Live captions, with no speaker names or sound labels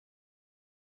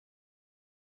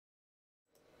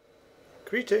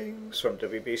Greetings from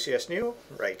WBCS New.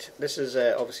 Right, this is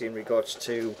obviously in regards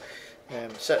to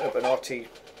setting up an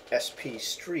RTSP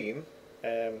stream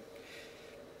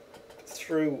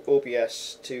through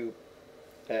OBS to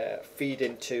feed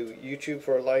into YouTube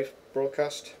for a live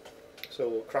broadcast. So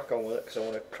we'll crack on with it because I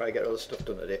want to try and get all this stuff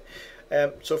done today.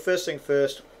 So first thing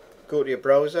first, go to your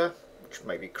browser, which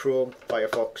might be Chrome,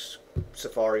 Firefox,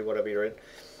 Safari, whatever you're in.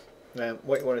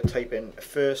 What you want to type in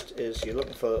first is you're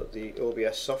looking for the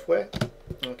OBS software,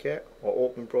 okay, or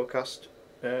Open Broadcast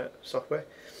software.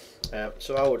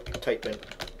 So I would type in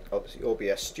obviously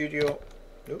OBS Studio.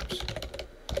 Oops,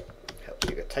 helps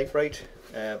you get type right.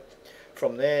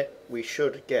 From there we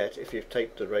should get, if you've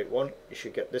typed the right one, you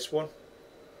should get this one,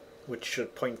 which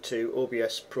should point to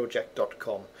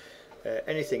obsproject.com.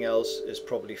 Anything else is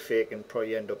probably fake and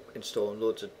probably end up installing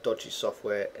loads of dodgy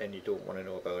software and you don't want to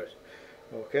know about it.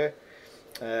 Okay,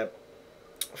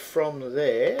 from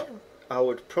there I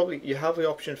would probably, you have the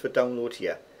option for download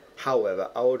here. However,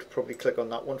 I would probably click on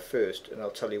that one first and I'll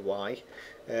tell you why.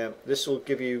 This will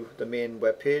give you the main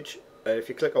web page. If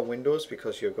you click on Windows,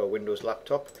 because you've got a Windows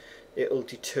laptop, it'll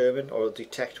determine or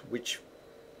detect which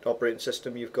operating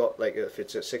system you've got, like if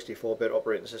it's a 64-bit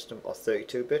operating system or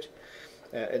 32-bit.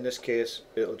 In this case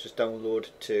it'll just download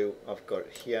to, I've got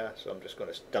it here, so I'm just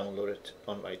going to download it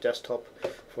on my desktop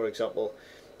for example,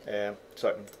 so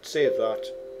I can save that.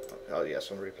 Oh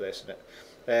yes, I'm replacing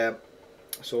it.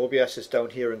 So OBS is down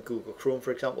here in Google Chrome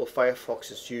for example.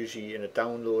 Firefox is usually in a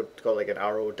download, it's got like an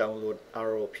arrow, download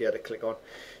arrow up here to click on.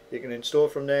 You can install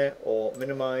from there or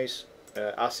minimize.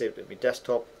 I saved it on my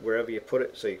desktop, wherever you put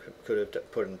it, so you could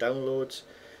have put in downloads.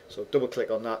 So double click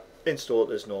on that, install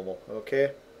it as normal.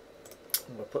 Okay,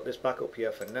 I'm going to put this back up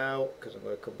here for now because I'm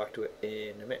going to come back to it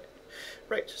in a minute.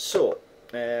 Right, so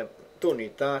don't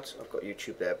need that, I've got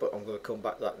YouTube there, but I'm going to come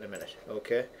back to that in a minute.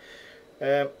 Okay,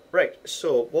 right,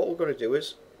 so what we're going to do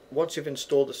is, once you've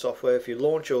installed the software, if you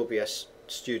launch OBS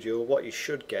Studio, what you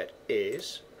should get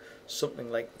is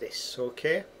something like this.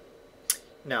 Okay,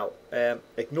 now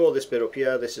ignore this bit up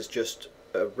here, this is just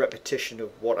a repetition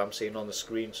of what I'm seeing on the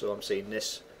screen. So I'm seeing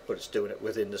this, but it's doing it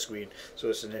within the screen, so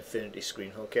it's an infinity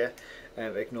screen. Okay,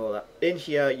 ignore that. In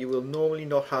here you will normally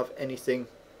not have anything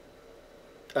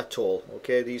at all.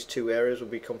 Okay, these two areas will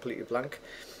be completely blank.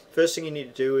 First thing you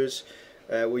need to do is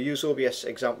we'll use OBS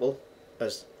example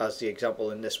as the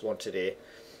example in this one today.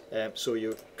 So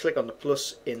you click on the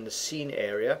plus in the scene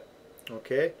area.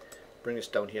 Okay, bring this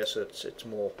down here so it's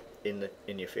more in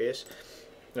your face.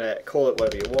 Call it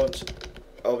whatever you want.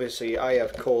 Obviously I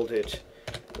have called it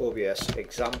OBS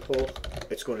example.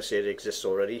 It's going to say it exists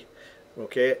already.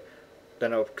 Okay,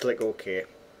 then I'll click OK,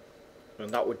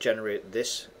 and that would generate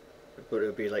this, but it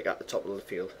would be like at the top of the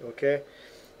field. Okay,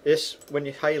 this, when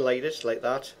you highlight it like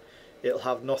that, it'll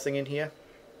have nothing in here.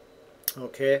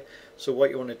 Okay, so what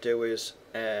you want to do is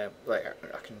like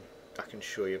I can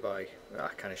show you by, I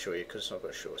can't show you because it's not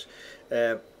going to show us.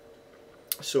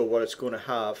 So what it's going to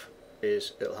have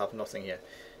is it'll have nothing here.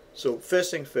 So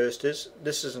first thing first is,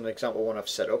 this is an example one I've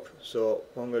set up. So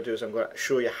what I'm going to do is I'm going to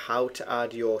show you how to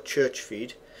add your church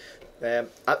feed.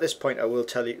 At this point I will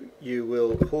tell you, you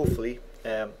will hopefully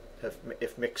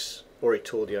if Mick's already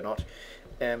told you or not,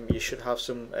 you should have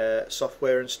some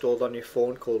software installed on your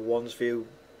phone called OneView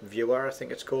Viewer, I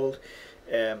think it's called,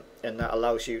 and that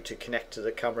allows you to connect to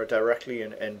the camera directly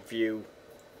and view.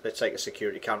 It's like a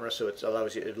security camera, so it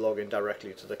allows you to log in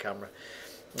directly to the camera.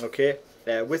 Okay,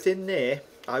 within there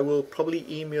I will probably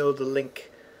email the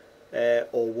link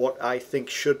or what I think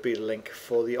should be the link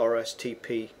for the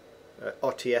RTSP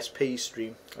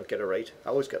stream. I'll get it right, I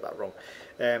always get that wrong.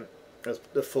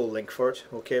 The full link for it.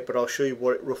 Okay, but I'll show you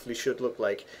what it roughly should look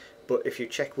like. But if you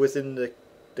check within the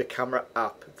camera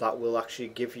app, that will actually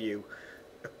give you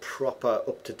a proper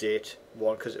up-to-date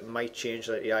one, because it might change,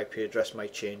 like the IP address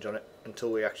might change on it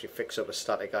until we actually fix up a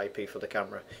static IP for the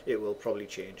camera. It will probably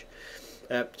change.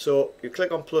 So you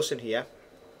click on plus in here.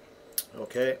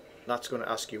 Okay, that's going to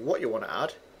ask you what you want to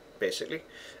add basically.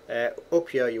 Up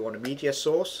here you want a media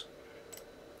source.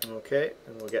 Okay,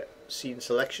 and we'll get scene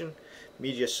selection,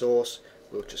 media source,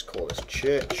 we'll just call this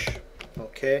church.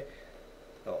 Okay,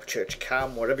 or church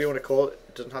cam, whatever you want to call it.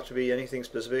 It doesn't have to be anything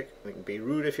specific. We can be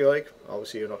rude if you like,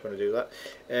 obviously you're not going to do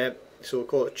that. So we'll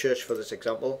call it church for this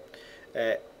example.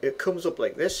 It comes up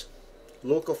like this,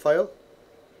 local file.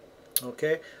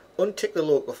 Okay, untick the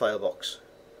local file box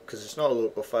because it's not a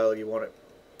local file. You want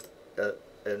it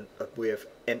a way of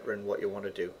entering what you want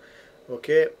to do.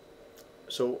 Okay,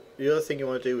 so the other thing you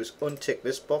want to do is untick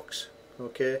this box.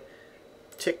 Okay,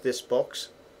 tick this box,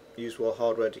 use what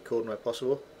hardware decoding where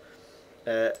possible,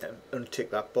 and untick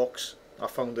that box. I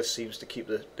found this seems to keep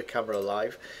the camera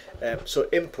alive. So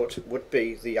input would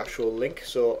be the actual link,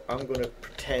 so I'm going to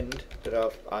pretend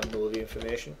that I know the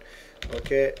information,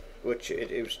 okay, which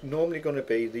it is normally going to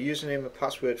be the username and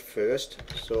password first.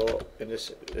 So in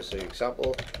this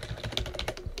example,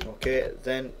 okay,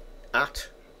 then at,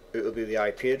 it will be the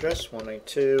IP address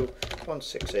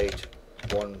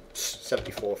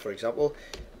 192.168.174 for example,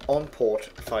 on port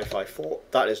 554.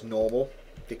 That is normal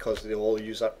because they all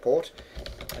use that port,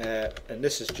 and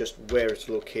this is just where it's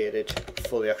located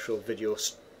for the actual video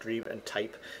stream and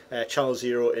type. Channel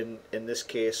 0 in this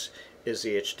case is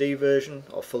the HD version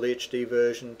or full HD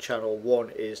version. Channel 1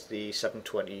 is the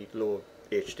 720 low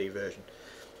HD version.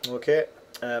 Okay,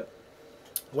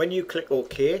 when you click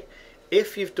OK,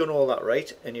 if you've done all that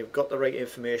right and you've got the right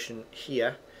information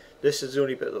here, this is the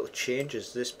only bit that will change,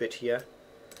 is this bit here.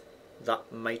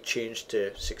 That might change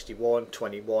to 61,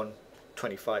 21,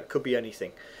 25, could be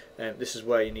anything. This is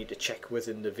where you need to check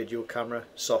within the video camera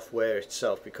software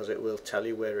itself, because it will tell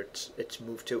you where it's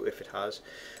moved to if it has.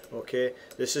 Okay,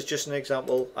 this is just an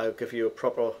example. I'll give you a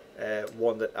proper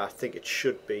one that I think it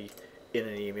should be in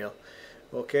an email.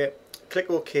 Okay, click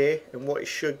OK, and what you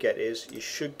should get is you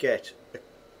should get a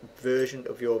version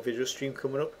of your video stream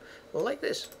coming up like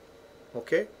this.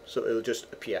 Okay, so it'll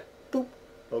just appear. Boop.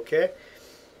 Okay,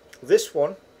 this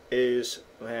one is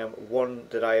one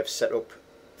that I have set up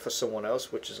for someone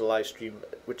else, which is a live stream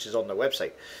which is on the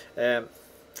website, and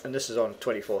this is on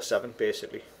 24/7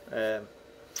 basically.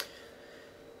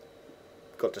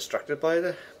 Got distracted by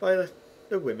the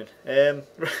women.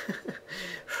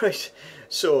 Right,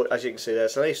 so as you can see,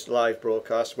 there's a nice live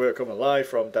broadcast. We're coming live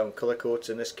from down Cullercoats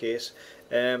in this case,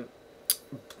 and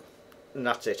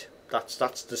that's it.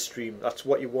 That's the stream. That's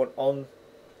what you want on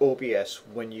OBS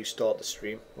when you start the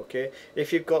stream. Okay,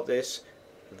 if you've got this,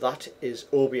 that is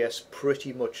OBS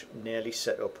pretty much nearly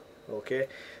set up. Okay,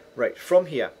 right, from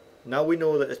here, now we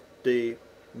know that the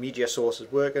media source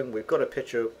is working. We've got a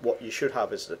picture. What you should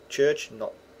have is the church,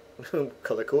 not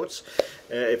Cullercoats.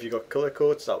 If you got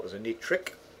Cullercoats, that was a neat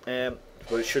trick, but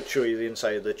it should show you the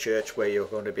inside of the church where you're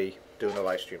going to be doing a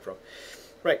live stream from.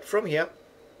 Right, from here,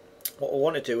 what we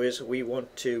want to do is we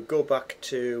want to go back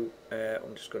to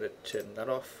I'm just going to turn that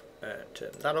off,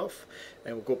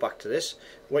 and we'll go back to this.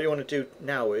 What you want to do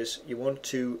now is you want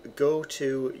to go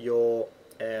to your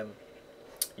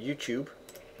YouTube.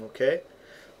 Okay,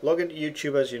 log into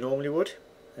YouTube as you normally would.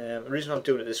 The reason I'm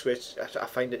doing it this way is I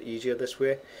find it easier this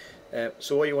way.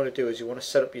 So what you want to do is you want to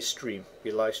set up your stream,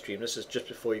 your live stream. This is just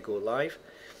before you go live.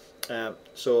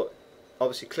 So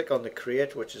obviously click on the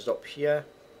create, which is up here.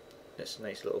 This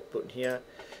nice little button here,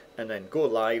 and then go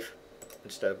live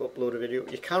instead of upload a video.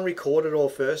 You can record it all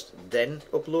first, then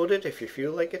upload it if you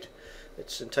feel like it.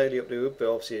 It's entirely up to you, but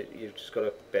obviously you've just got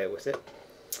to bear with it.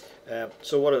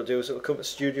 So what it'll do is it'll come to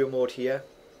studio mode here.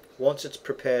 Once it's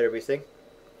prepared everything,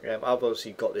 I've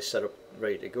obviously got this set up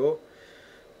ready to go.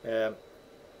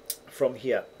 From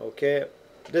here, okay,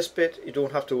 this bit you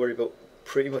don't have to worry about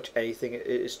pretty much anything. It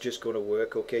is just going to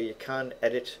work. Okay, you can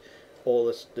edit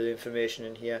all the information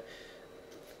in here.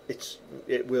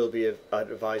 It will be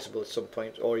advisable at some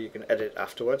point, or you can edit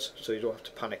afterwards, so you don't have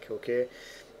to panic. Okay,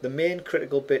 the main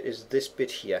critical bit is this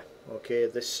bit here. Okay,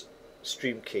 this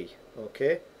stream key.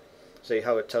 Okay, see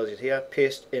how it tells you here,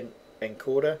 paste in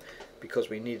encoder, because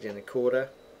we need an encoder.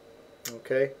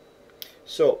 Okay,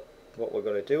 so what we're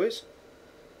going to do is,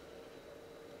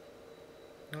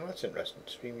 oh, that's interesting,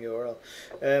 stream URL.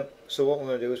 So what we're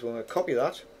going to do is we're going to copy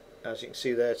that. As you can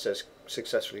see there, it says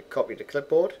successfully copied to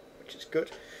clipboard, which is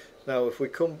good. Now if we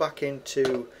come back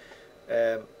into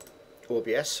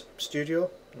OBS Studio,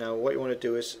 now what you want to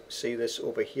do is see this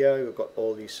over here. We've got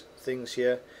all these things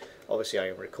here. Obviously I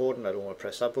am recording, I don't want to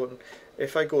press that button.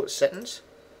 If I go to settings,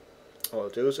 what I'll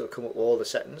do is it'll come up with all the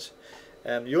settings.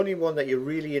 The only one that you're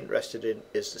really interested in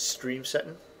is the stream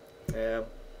setting,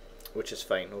 which is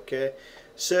fine. Okay,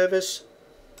 service,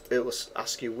 it will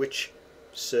ask you which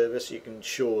service. You can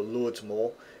show loads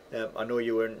more. I know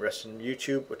you were interested in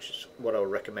YouTube, which is what I would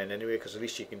recommend anyway, because at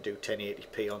least you can do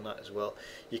 1080p on that as well.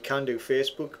 You can do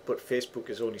Facebook, but Facebook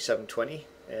is only 720,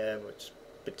 which is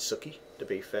a bit sucky to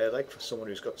be fair, like for someone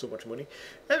who's got so much money.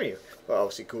 Anyway, well,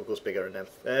 obviously Google's bigger than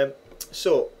them.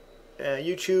 So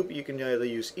YouTube, you can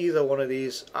use either one of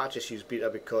these. I just use beta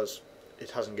because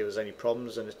it hasn't given us any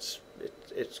problems, and it's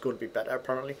going to be better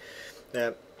apparently.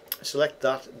 Select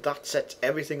that. That sets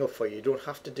everything up for you. You don't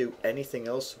have to do anything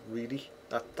else really.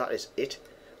 That is it.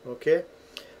 Okay,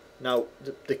 now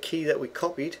the key that we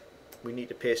copied, we need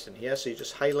to paste in here, so you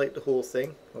just highlight the whole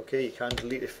thing. Okay, you can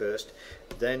delete it first,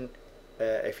 then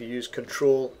if you use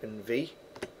Control and V,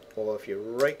 or if you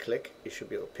right click, you should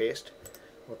be able to paste.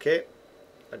 Okay,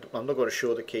 I'm not going to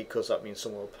show the key because that means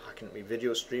someone will hack into my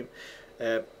video stream.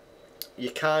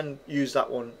 You can use that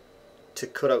one to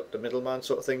cut out the middleman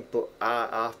sort of thing, but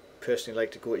I personally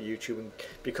like to go to YouTube, and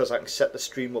because I can set the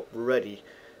stream up ready,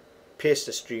 paste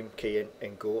the stream key in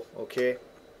and go. Okay.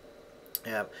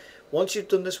 Once you've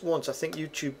done this once, I think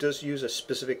YouTube does use a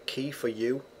specific key for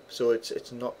you, so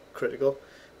it's not critical.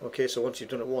 Okay, so once you've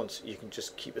done it once, you can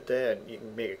just keep it there, and you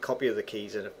can make a copy of the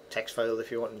keys in a text file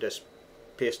if you want, and just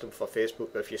paste them for Facebook.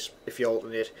 If you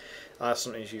alternate, I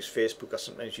sometimes use Facebook, I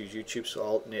sometimes use YouTube, so I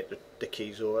alternate the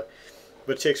keys over.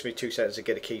 But it takes me 2 seconds to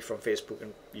get a key from Facebook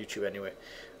and YouTube anyway.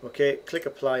 Okay, click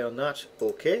apply on that.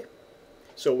 Okay,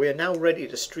 so we're now ready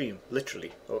to stream,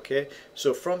 literally. Okay,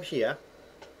 so from here,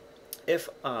 if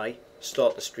I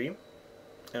start the stream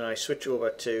and I switch over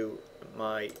to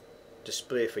my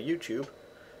display for YouTube,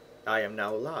 I am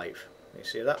now live. You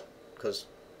see that? Because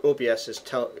OBS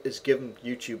is giving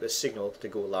YouTube a signal to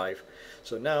go live.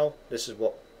 So now this is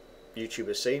what YouTube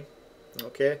is seeing.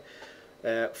 Okay.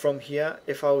 From here,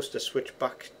 if I was to switch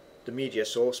back the media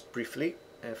source briefly,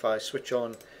 if I switch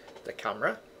on the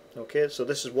camera, okay, so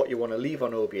this is what you want to leave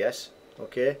on OBS.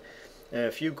 Okay.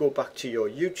 If you go back to your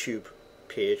YouTube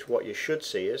page, what you should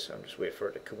see is, I'm just waiting for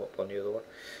it to come up on the other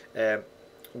one.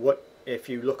 What if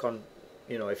you look on,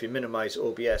 you know, if you minimize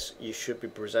OBS, you should be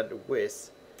presented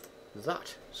with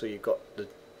that. So you've got the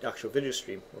actual video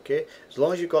stream. Okay, as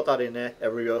long as you've got that in there,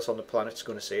 everybody else on the planet's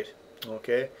going to see it.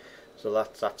 Okay, so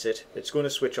that's it. It's going to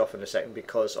switch off in a second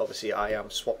because obviously I am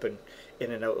swapping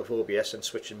in and out of OBS and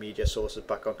switching media sources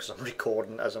back on because I'm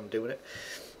recording as I'm doing it.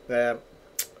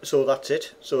 So that's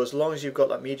it. So as long as you've got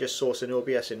that media source in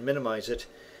OBS and minimize it,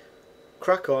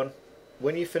 crack on.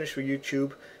 When you finish with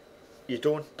YouTube,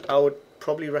 I would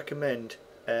probably recommend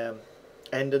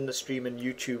ending the stream in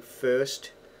YouTube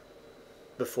first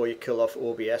before you kill off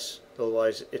OBS.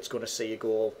 Otherwise it's going to see you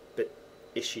go a bit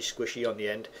ishy squishy on the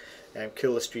end.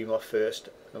 Kill the stream off first.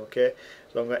 Okay,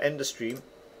 so I'm going to end the stream.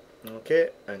 Okay,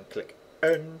 and click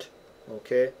end.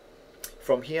 Okay,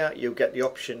 from here you'll get the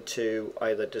option to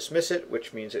either dismiss it,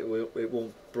 which means it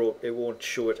won't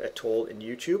show it at all in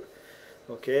YouTube.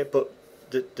 Okay, but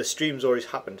the stream's always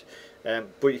happened.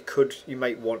 But you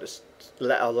might want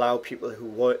to allow people who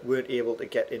weren't able to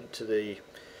get into the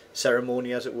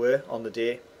ceremony, as it were, on the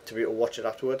day to be able to watch it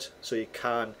afterwards. So you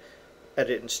can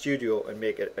edit in studio and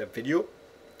make it a video.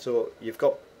 So you've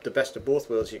got the best of both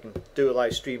worlds. You can do a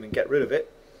live stream and get rid of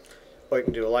it, or you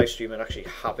can do a live stream and actually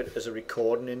have it as a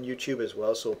recording in YouTube as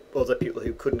well, so other people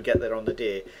who couldn't get there on the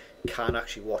day can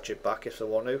actually watch it back if they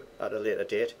want to at a later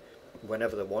date,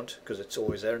 whenever they want, because it's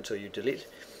always there until you delete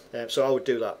it. So I would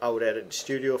do that. I would edit in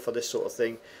studio for this sort of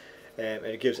thing, and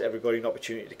it gives everybody an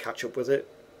opportunity to catch up with it.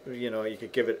 You know, you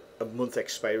could give it a month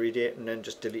expiry date and then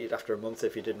just delete it after a month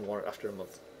if you didn't want it after a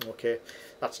month. Okay,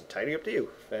 that's entirely up to you.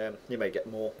 You may get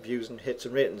more views and hits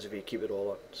and ratings if you keep it all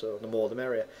on, so the more the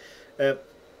merrier.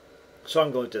 So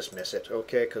I'm going to dismiss it,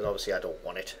 okay, because obviously I don't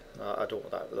want it. I don't want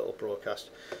that little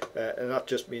broadcast, and that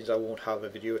just means I won't have a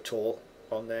video at all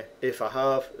on there. If I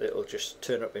have, it'll just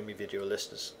turn up in my video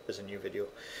list as a new video.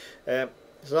 So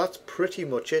that's pretty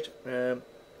much it.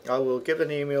 I will give an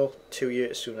email to you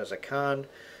as soon as I can,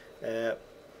 and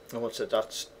once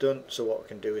that's done, so what I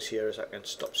can do is here is I can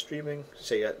stop streaming.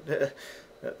 See, there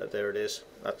it is.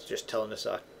 That's just telling us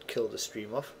I killed the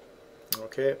stream off.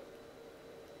 Okay.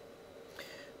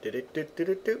 I'll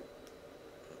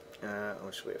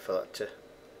just wait for that to.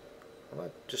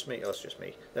 Just me. Oh, it's just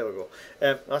me. There we go.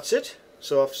 That's it.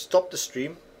 So I've stopped the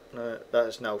stream. That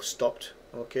is now stopped.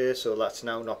 Okay, so that's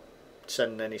now not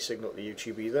sending any signal to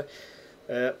YouTube either.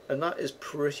 And that is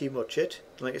pretty much it.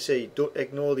 Like I say, don't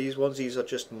ignore these ones. These are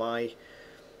just for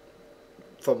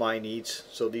my needs.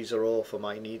 So these are all for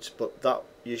my needs. But that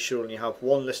you should only have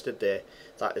one listed there.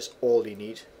 That is all you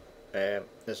need.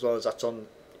 As long as that's on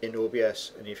in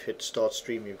OBS and you've hit start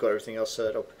stream, you've got everything else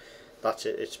set up. That's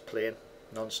it. It's playing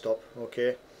non-stop.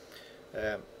 Okay.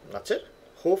 That's it.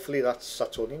 Hopefully that's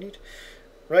all you need.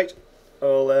 Right.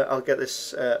 I'll get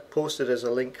this posted as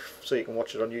a link so you can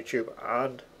watch it on YouTube,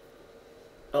 and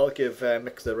I'll give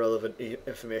Mick the relevant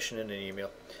information in an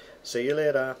email. See you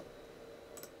later.